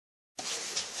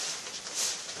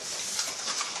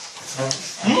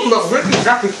Dat really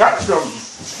satisfaction.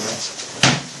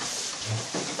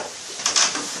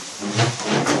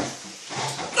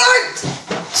 Right!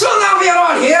 So now we are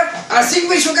all here, I think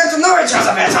we should get to know each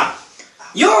other better.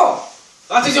 You!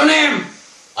 What is your name?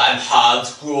 I'm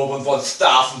Hans Gruben von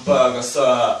Staffenberger,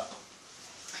 sir.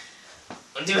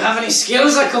 Do you have any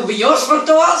skills that could be useful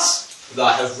to us?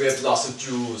 I have ripped lots of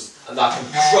Jews, and I can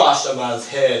crush a man's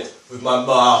head with my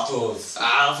martels.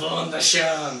 Ah,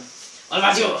 wunderschön. What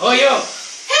about you? Who are you?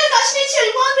 Helga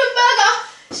Schnitzel, Wanderburger.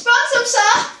 Sponsor,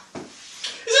 sir.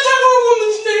 Is it ever a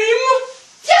woman's name?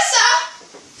 Yes, sir.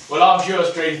 Well, I'm a pure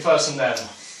strange person then.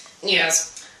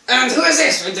 Yes. And who is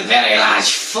this with the very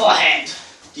large forehead?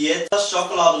 Diätas,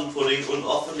 Schokoladenpudding und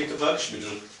ordentliche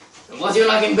Werkmittel. And what do you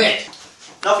like in bed?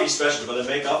 Nothing special, but I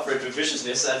make up for it with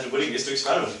viciousness and willingness to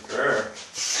experiment. Grr.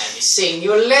 I'll be seeing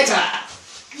you later.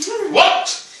 What?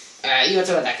 You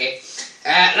too, Ducky.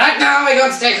 Right now we're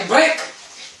going to take a break.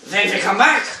 When we come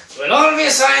back, we'll all be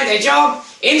assigned a job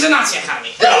in the Nazi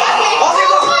Academy. Oh,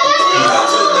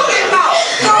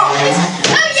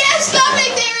 yes,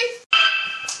 lovely theory.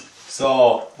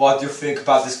 So, what do you think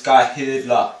about this guy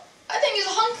Hitler? I think he's a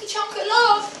hunky chunk of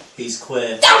love. He's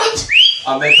queer. Damn it!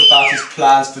 I meant about his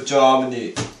plans for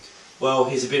Germany. Well,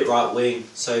 he's a bit right-wing,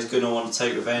 so he's going to want to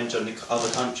take revenge on the other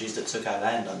countries that took our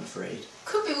land, I'm afraid.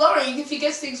 Could be worrying if he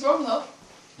gets things wrong, though.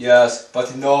 Yes, but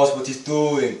he knows what he's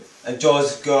doing, and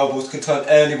Joseph Goebbels can turn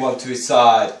anyone to his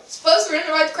side. Suppose we're in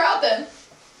the right crowd then.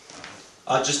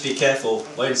 I'd just be careful,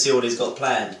 wait and see what he's got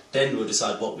planned, then we'll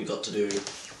decide what we got to do.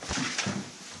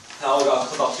 Now we're going to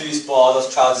cut off these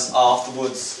borders trousers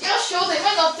afterwards. Yeah, sure, they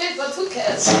might not fit, but who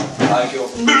cares? Thank you.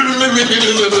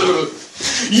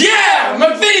 Yeah!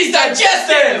 McVitie's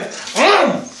digestive!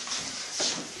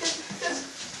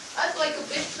 I'd like a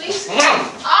bit, please.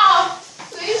 Ah,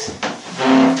 please.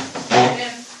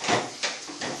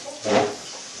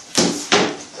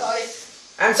 Sorry.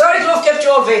 I'm sorry to have kept you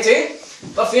all waiting,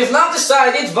 but we have now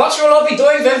decided what you will all be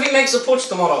doing when we make the putsch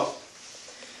tomorrow.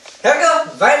 Helga,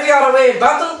 while we are away in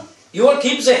battle, you will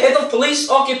keep the head of police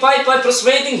occupied by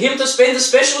persuading him to spend a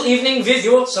special evening with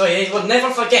you, so he will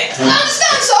never forget. I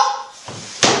understand, sir.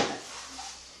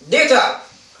 Dieter,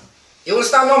 you will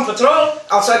stand on patrol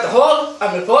outside the hall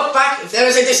and report back if there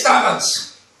is a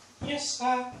disturbance. Yes,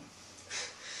 sir.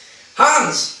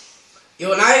 Hans,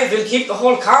 you and I will keep the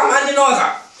hall calm and in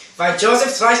order, while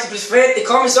Joseph tries to persuade the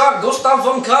Commissar Gustav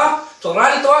von Kahr to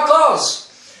rally to our cause.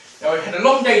 Now, we've had a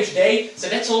long day today, so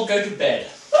let's all go to bed.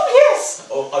 Oh yes!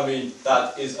 Oh, I mean,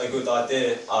 that is a good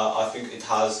idea. I think it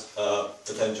has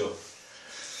potential.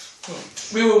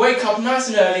 We will wake up nice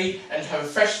and early and have a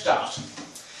fresh start.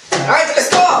 Right, let's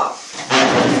go!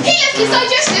 He left his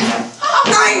digestive. Oh.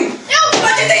 Nine! No!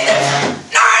 What did they do?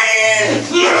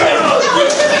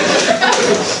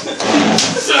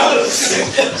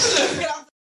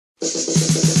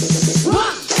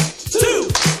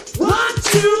 One,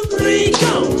 two, three,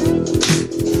 go!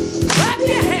 Clap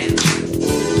your hands.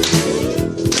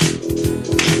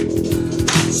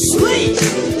 Sleep.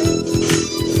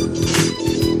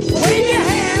 Wave your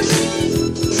hands.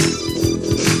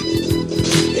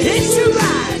 It's your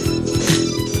ride.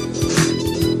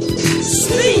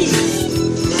 Sleep.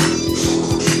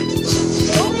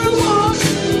 Over a walk.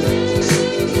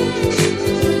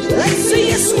 Let's see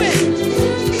you swim.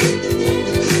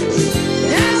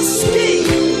 Now ski.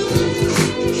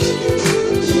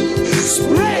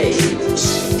 Spray.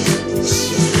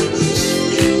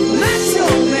 Macho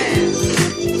Man.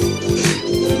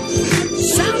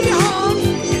 Sound your horn.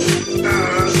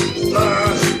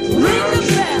 Ring the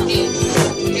bell.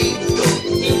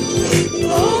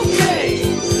 Okay.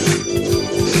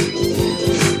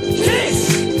 Kiss.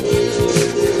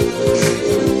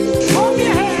 Hold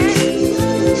your hand.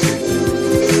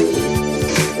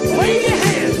 Wave your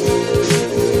hand.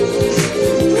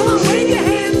 Come on, wave your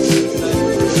hands.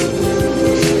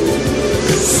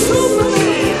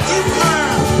 Superman.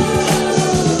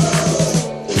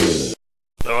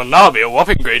 There will now be a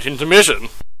whopping great intermission.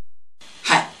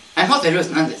 Hi, I'm Jose Luis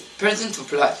Hernandez, President of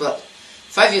Polite World.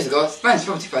 5 years ago, Spanish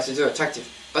property prices were attractive,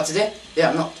 but today they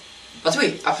are not. But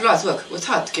we, at Polite Work, worked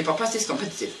hard to keep our prices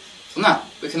competitive. So now,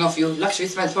 we can offer you luxury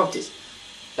Spanish properties,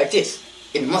 like this,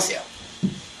 in Murcia.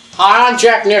 Hi, I'm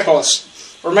Jack Nicholas.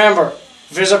 Remember,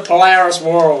 visit Polaris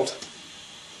World.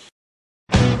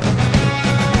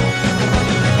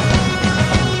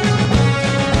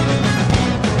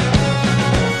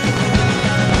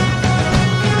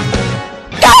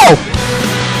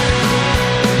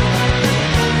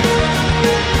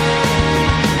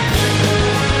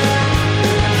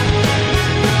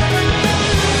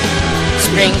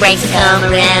 Spring breaks come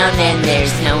around and there's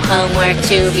no homework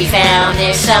to be found.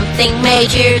 There's something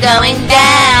major going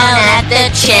down at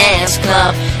the Chance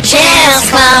Club. Chance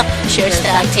Club! Sure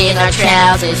stuck in our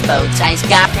trousers, bow ties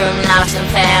got from lost and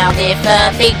found. If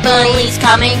the big bully's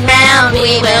coming round,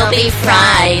 we will be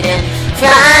frightened.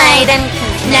 Frightened.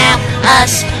 Now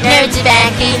us nerds are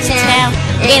back in town.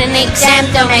 In an exam,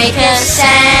 don't make a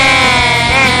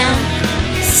sound.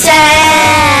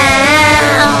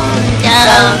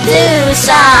 Don't do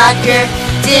soccer,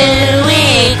 do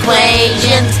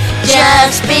equations.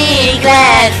 Just be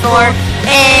glad for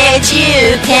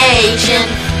education.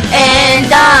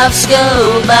 End of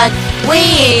school, but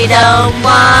we don't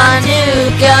want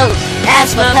to go.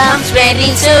 That's what comes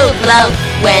ready to blow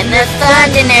when the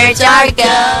Thunder Nerds are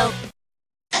go.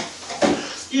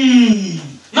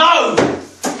 No!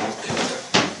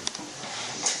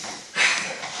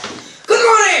 Good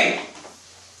morning!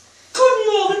 Good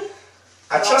morning.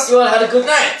 I trust you all had a good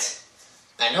night.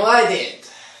 I know I did.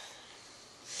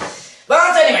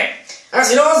 But anyway, as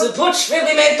you know, the putsch will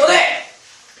be made today.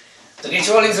 To get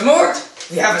you all in the mood,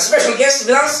 we have a special guest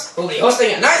with us who will be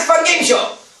hosting a nice fun game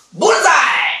show.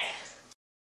 Bullseye!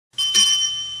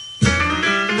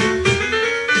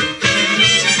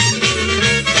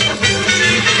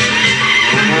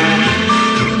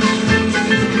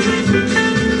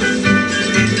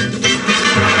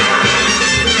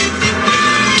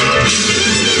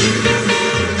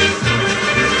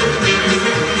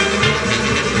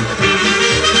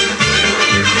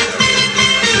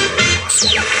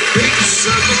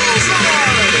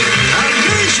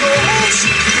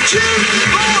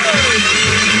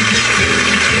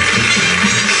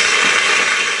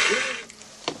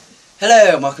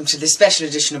 Hello and welcome to this special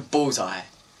edition of Bullseye.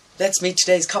 Let's meet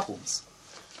today's couples.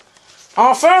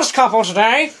 Our first couple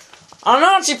today are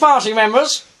Nazi Party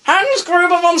members Hans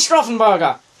Gruber von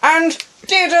Straffenberger and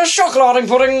Dieter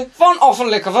Schokoladenpudding von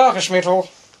Offenlicke-Werkeschmittel.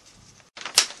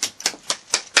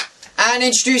 And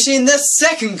introducing the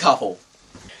second couple.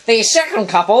 The second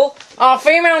couple are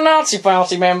female Nazi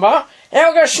Party member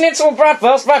Helga Schnitzel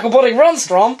Bratwurst Wackelpudding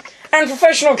Ronstrom and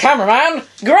professional cameraman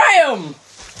Graham.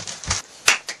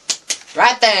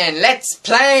 Right then, let's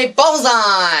play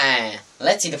Bullseye!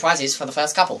 Let's see the prizes for the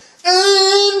first couple.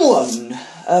 And 1,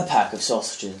 a pack of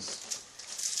sausages.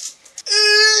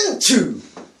 And 2,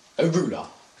 a ruler.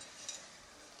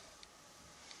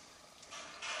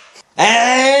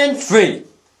 And 3,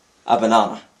 a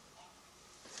banana.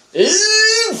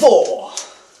 And 4,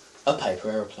 a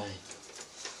paper aeroplane.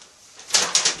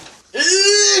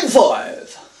 And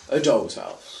 5, a doll's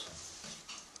house.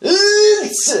 And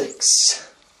 6,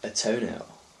 a toenail.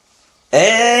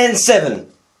 And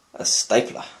 7, a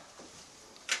stapler.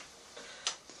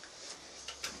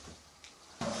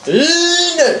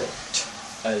 And 8,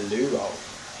 a loo roll.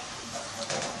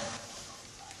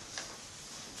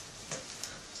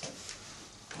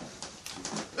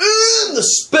 And the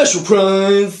special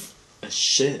prize, a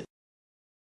shed.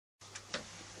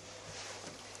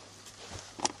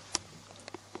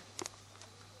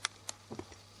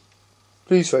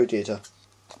 Please vote, Dieter.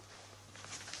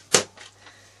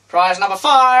 Prize number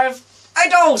 5, a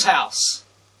doll's house.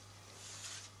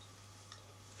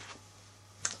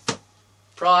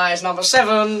 Prize number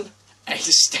 7, a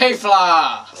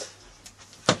stapler.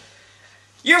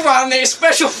 You won the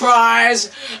special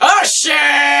prize, a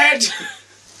shed!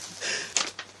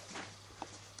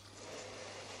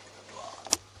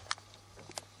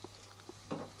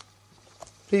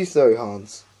 Please vote,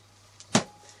 Hans.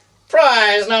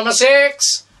 Prize number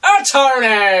 6, a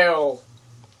toenail.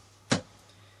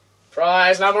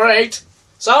 Prize number 8,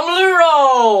 some loo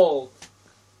roll.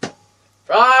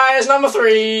 Prize number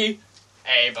 3,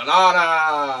 a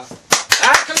banana.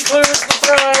 That concludes the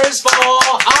throws for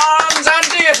Hans and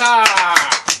Dieter.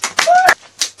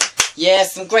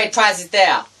 Yes, some great prizes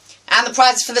there. And the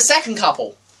prizes for the second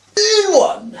couple. And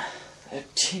 1, a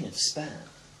tin of Spam.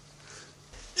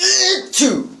 And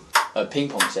 2, a ping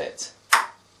pong set.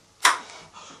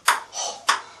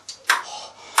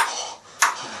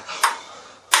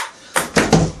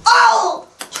 Oh!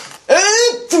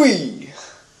 And 3,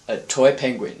 a toy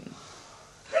penguin.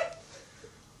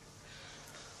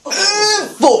 And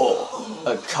 4,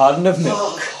 a carton of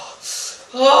milk.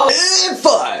 And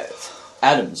 5,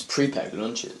 Adam's pre-packed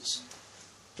lunches.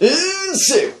 And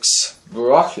 6,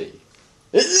 broccoli.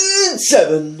 And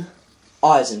 7,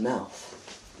 eyes and mouth.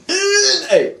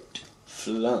 And 8,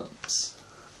 flumps.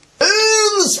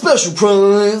 And the special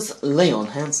prize, Leon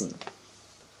Hansen.